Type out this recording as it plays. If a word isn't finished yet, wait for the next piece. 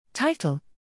Title: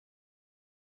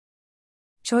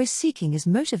 Choice seeking is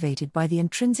motivated by the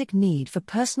intrinsic need for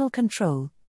personal control.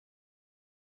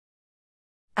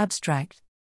 Abstract: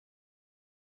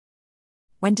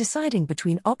 When deciding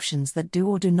between options that do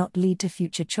or do not lead to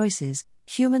future choices,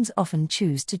 humans often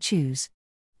choose to choose.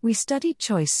 We studied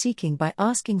choice seeking by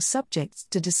asking subjects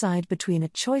to decide between a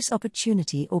choice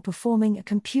opportunity or performing a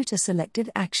computer-selected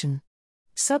action.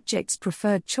 Subjects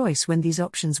preferred choice when these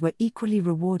options were equally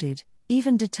rewarded,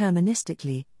 even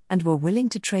deterministically, and were willing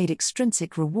to trade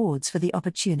extrinsic rewards for the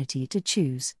opportunity to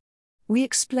choose. We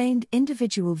explained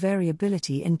individual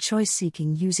variability in choice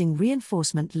seeking using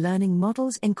reinforcement learning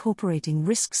models incorporating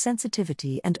risk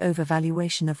sensitivity and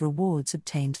overvaluation of rewards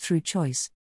obtained through choice.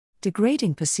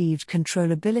 Degrading perceived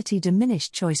controllability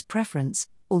diminished choice preference,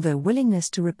 although willingness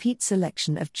to repeat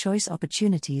selection of choice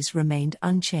opportunities remained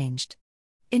unchanged.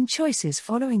 In choices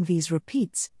following these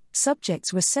repeats,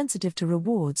 subjects were sensitive to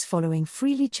rewards following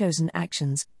freely chosen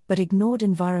actions, but ignored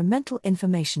environmental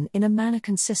information in a manner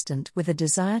consistent with a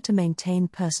desire to maintain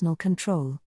personal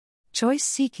control. Choice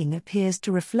seeking appears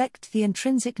to reflect the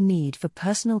intrinsic need for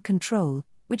personal control,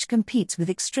 which competes with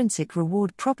extrinsic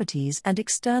reward properties and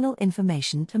external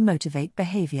information to motivate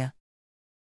behavior.